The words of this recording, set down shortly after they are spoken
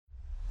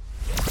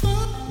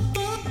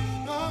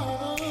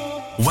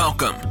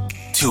Welcome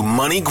to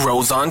Money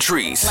Grows on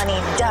Trees. Money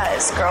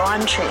does grow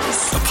on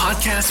trees. A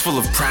podcast full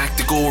of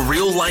practical,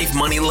 real-life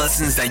money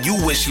lessons that you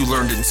wish you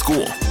learned in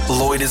school.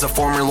 Lloyd is a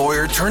former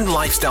lawyer turned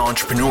lifestyle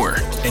entrepreneur.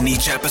 In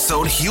each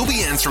episode, he'll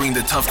be answering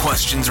the tough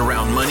questions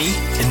around money,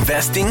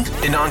 investing,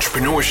 and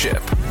entrepreneurship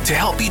to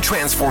help you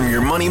transform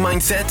your money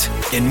mindset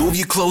and move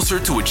you closer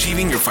to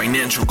achieving your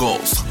financial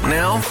goals.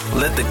 Now,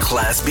 let the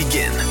class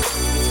begin.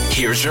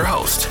 Here's your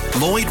host,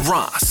 Lloyd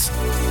Ross.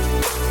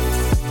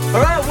 All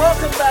right,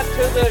 welcome back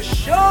to the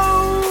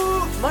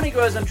show, Money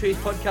Grows on Trees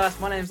podcast.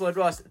 My name's Lloyd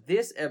Ross.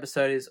 This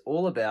episode is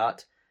all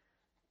about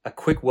a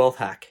quick wealth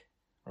hack,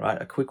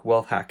 right? A quick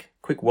wealth hack,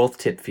 quick wealth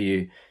tip for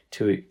you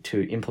to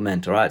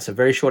implement, all right? It's a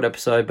very short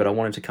episode, but I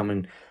wanted to come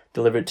and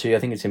deliver it to you. I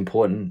think it's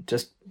important.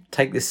 Just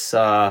take this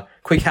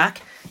quick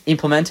hack,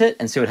 implement it,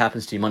 and see what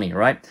happens to your money, all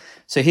right?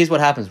 So here's what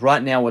happens.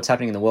 Right now, what's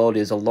happening in the world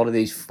is a lot of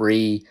these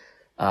free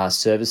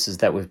services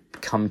that we've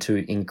come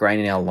to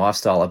ingrain in our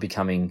lifestyle are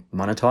becoming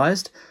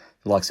monetized.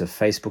 The likes of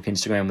Facebook,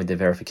 Instagram with their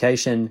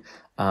verification.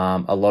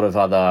 A lot of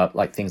other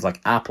things like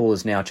Apple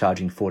is now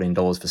charging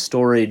 $14 for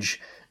storage.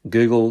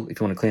 Google,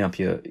 if you want to clean up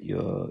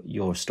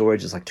your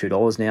storage, is like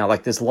 $2 now.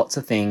 Like there's lots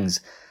of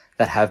things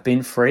that have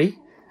been free.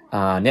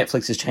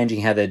 Netflix is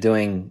changing how they're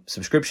doing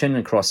subscription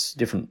across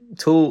different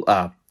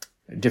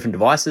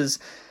devices.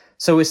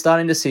 So we're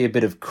starting to see a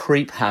bit of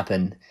creep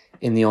happen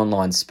in the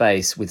online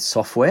space with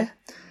software.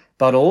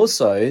 But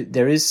also,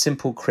 there is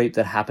simple creep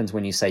that happens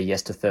when you say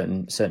yes to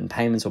certain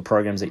payments or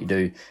programs that you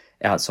do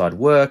outside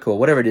work or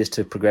whatever it is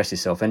to progress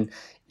yourself. And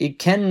it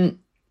can,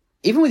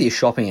 even with your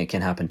shopping, it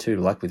can happen too,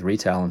 like with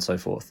retail and so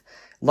forth.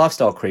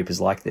 Lifestyle creep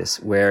is like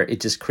this, where it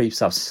just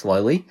creeps up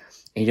slowly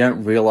and you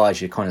don't realize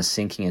you're kind of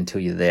sinking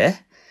until you're there.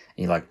 And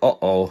you're like,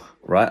 uh-oh,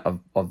 right?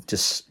 I've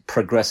just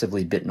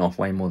progressively bitten off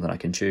way more than I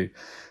can chew.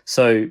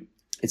 So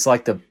it's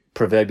like the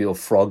proverbial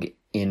frog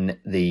in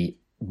the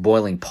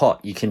boiling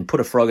pot. You can put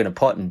a frog in a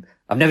pot, and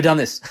I've never done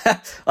this. I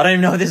don't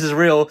even know if this is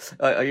real.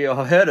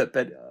 I've heard it,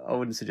 but I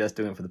wouldn't suggest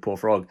doing it for the poor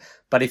frog.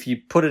 But if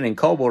you put it in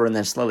cold water and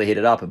then slowly heat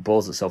it up, it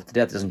boils itself to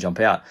death. It doesn't jump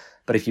out.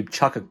 But if you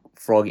chuck a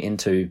frog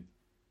into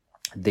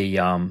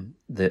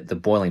the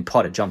boiling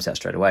pot, it jumps out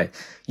straight away.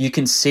 You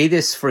can see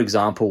this, for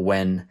example,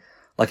 when,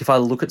 like, if I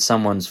look at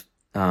someone's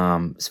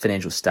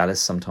financial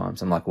status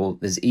sometimes, I'm like, well,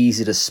 it's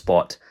easy to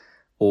spot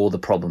all the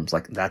problems.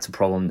 Like, that's a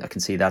problem. I can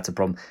see that's a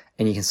problem.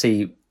 And you can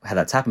see how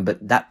that's happened.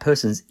 But that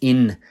person's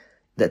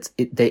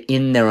they're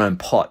in their own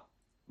pot,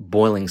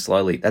 boiling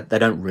slowly. That they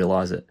don't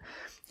realize it.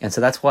 And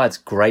so that's why it's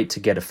great to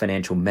get a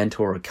financial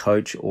mentor or a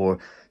coach or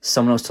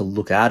someone else to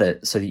look at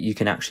it so that you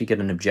can actually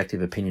get an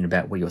objective opinion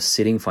about where you're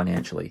sitting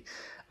financially.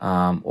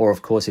 Or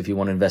of course, if you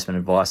want investment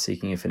advice,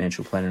 seeking a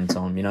financial planner and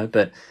so on,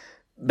 but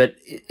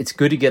it's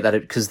good to get that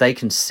because they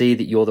can see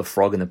that you're the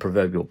frog in the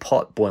proverbial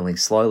pot boiling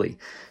slowly.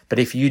 But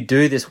if you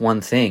do this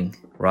one thing,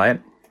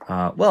 right?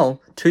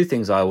 Two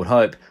things I would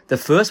hope. The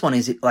first one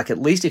is, like,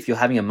 at least if you're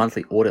having a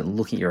monthly audit and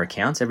looking at your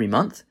accounts every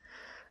month,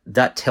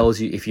 that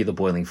tells you if you're the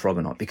boiling frog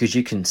or not, because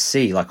you can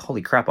see, like,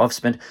 holy crap,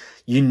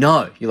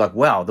 you're like,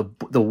 wow,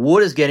 the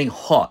water's getting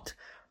hot.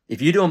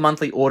 If you do a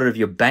monthly audit of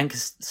your bank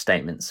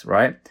statements,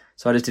 right?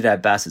 So I just did our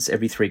BAS, it's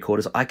every 3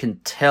 quarters. I can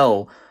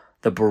tell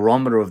the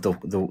barometer of the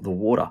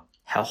water,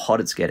 how hot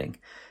it's getting,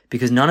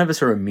 because none of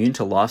us are immune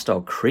to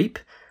lifestyle creep.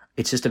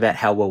 It's just about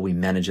how well we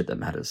manage it that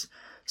matters.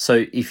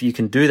 So if you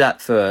can do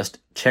that first,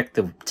 check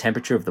the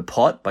temperature of the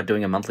pot by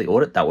doing a monthly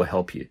audit, that will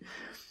help you.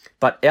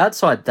 But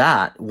outside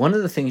that, one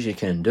of the things you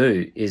can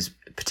do is,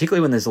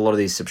 particularly when there's a lot of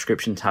these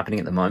subscriptions happening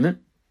at the moment,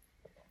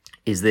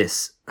 is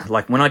this.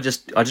 Like when I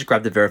just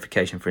grabbed the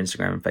verification for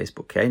Instagram and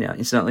Facebook, okay? Now,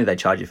 incidentally, they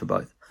charge you for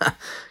both. Of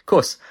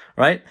course,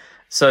 right?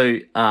 So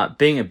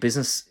being in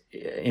business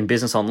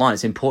online,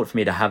 it's important for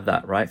me to have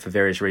that, right? For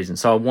various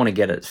reasons. So I want to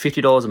get it. It's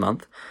 $50 a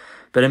month.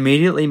 But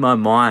immediately my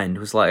mind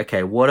was like,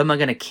 okay, what am I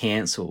going to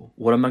cancel?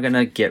 What am I going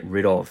to get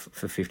rid of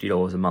for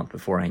 $50 a month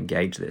before I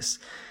engage this?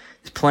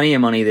 There's plenty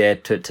of money there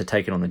to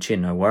take it on the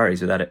chin, no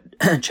worries, without it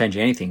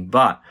changing anything.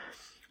 But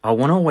I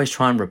want to always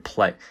try and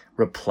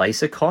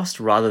replace a cost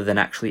rather than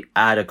actually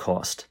add a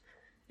cost,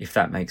 if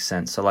that makes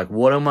sense. So like,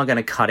 what am I going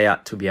to cut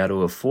out to be able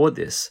to afford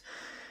this?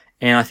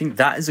 And I think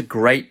that is a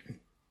great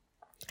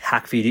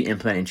hack for you to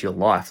implement into your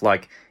life.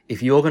 Like,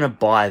 if you're going to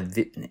buy,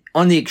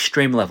 on the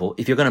extreme level,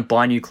 if you're going to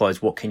buy new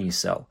clothes, what can you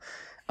sell?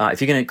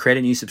 If you're going to create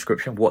a new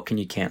subscription, what can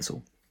you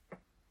cancel?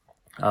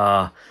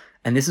 And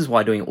this is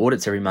why doing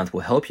audits every month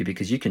will help you,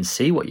 because you can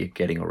see what you're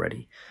getting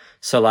already.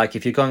 So like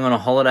if you're going on a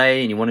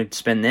holiday and you want to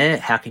spend there,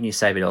 how can you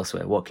save it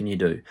elsewhere? What can you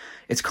do?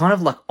 It's kind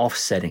of like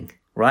offsetting,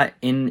 right?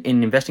 In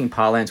investing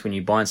parlance, when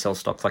you buy and sell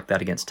stocks like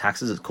that against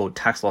taxes, it's called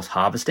tax loss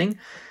harvesting.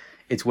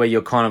 It's where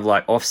you're kind of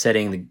like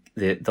offsetting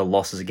the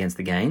losses against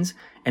the gains.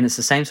 And it's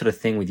the same sort of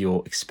thing with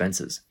your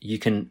expenses. You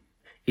can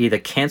either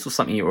cancel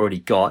something you already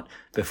got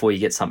before you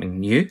get something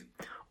new,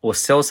 or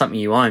sell something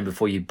you own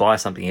before you buy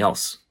something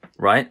else,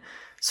 right?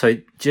 So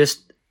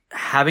just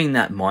having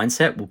that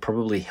mindset will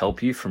probably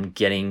help you from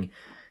sitting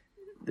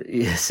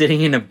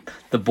in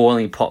the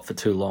boiling pot for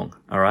too long,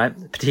 all right?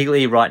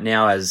 Particularly right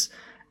now as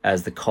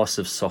the cost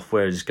of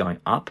software is going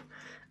up.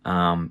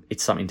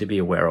 it's something to be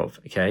aware of.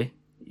 Okay.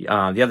 The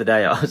other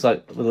day I was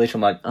like, with Alicia,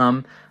 I'm like, I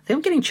think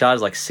I'm getting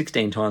charged like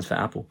 16 times for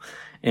Apple.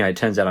 Anyway, it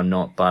turns out I'm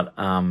not, but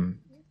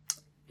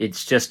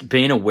it's just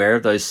being aware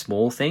of those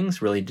small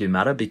things really do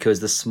matter, because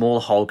the small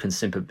hole can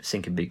sink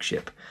a big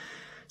ship.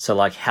 So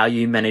like how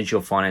you manage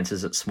your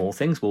finances at small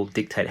things will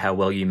dictate how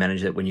well you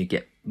manage it when you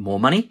get more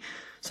money.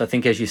 So I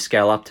think as you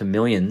scale up to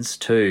millions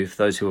too, for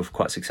those who are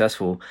quite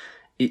successful,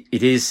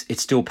 it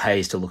still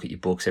pays to look at your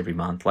books every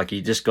month. Like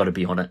you just got to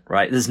be on it,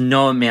 right? There's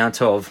no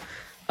amount of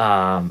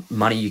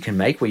money you can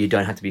make where you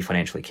don't have to be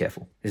financially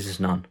careful. There's just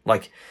none.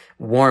 Like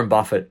Warren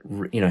Buffett,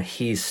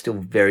 he's still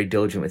very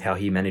diligent with how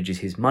he manages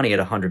his money at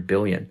 100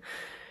 billion.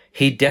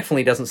 He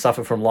definitely doesn't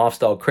suffer from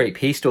lifestyle creep.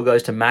 He still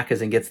goes to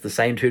Macca's and gets the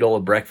same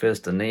 $2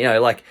 breakfast. And,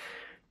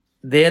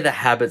 they're the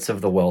habits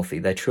of the wealthy.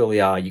 They truly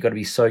are. You got to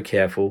be so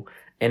careful.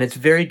 And it's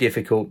very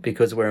difficult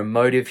because we're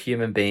emotive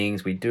human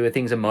beings. We do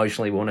things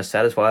emotionally. We want to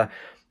satisfy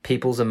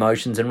people's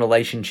emotions and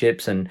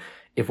relationships. And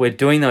if we're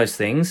doing those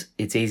things,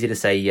 it's easy to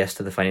say yes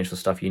to the financial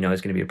stuff is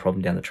going to be a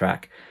problem down the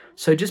track.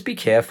 So just be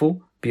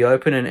careful, be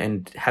open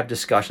and have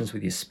discussions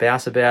with your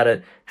spouse about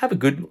it. Have a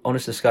good,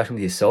 honest discussion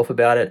with yourself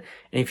about it.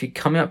 And if you're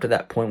coming up to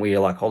that point where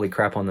you're like, holy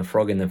crap, I'm the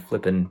frog in the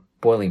flipping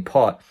boiling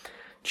pot,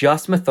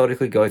 just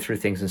methodically go through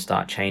things and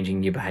start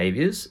changing your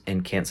behaviors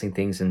and canceling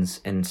things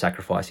and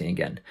sacrificing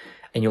again.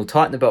 And you'll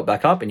tighten the belt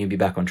back up and you'll be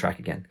back on track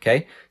again,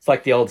 okay? It's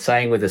like the old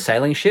saying with a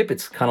sailing ship.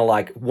 It's kind of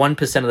like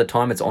 1% of the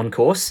time it's on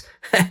course.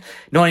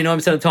 99%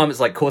 of the time it's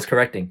like course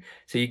correcting.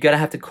 So you got to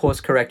have to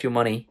course correct your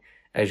money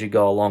as you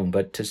go along.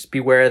 But just be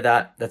aware of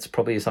that. That's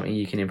probably something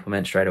you can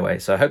implement straight away.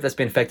 So I hope that's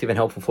been effective and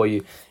helpful for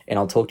you. And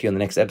I'll talk to you on the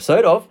next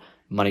episode of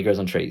Money Grows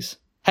on Trees.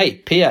 Hey,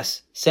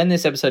 P.S. Send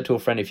this episode to a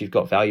friend if you've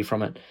got value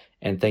from it.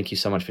 And thank you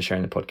so much for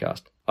sharing the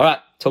podcast. All right,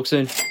 talk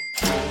soon.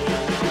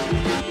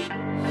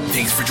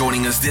 Thanks for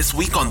joining us this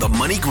week on the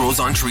Money Grows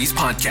on Trees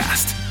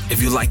podcast.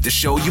 If you like the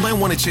show, you might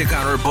want to check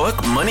out our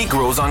book, Money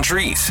Grows on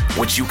Trees,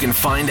 which you can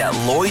find at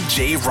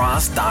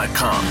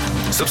LloydJRoss.com.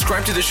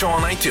 Subscribe to the show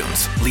on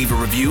iTunes, leave a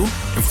review,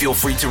 and feel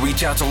free to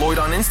reach out to Lloyd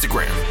on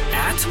Instagram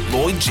at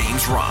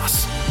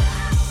LloydJamesRoss.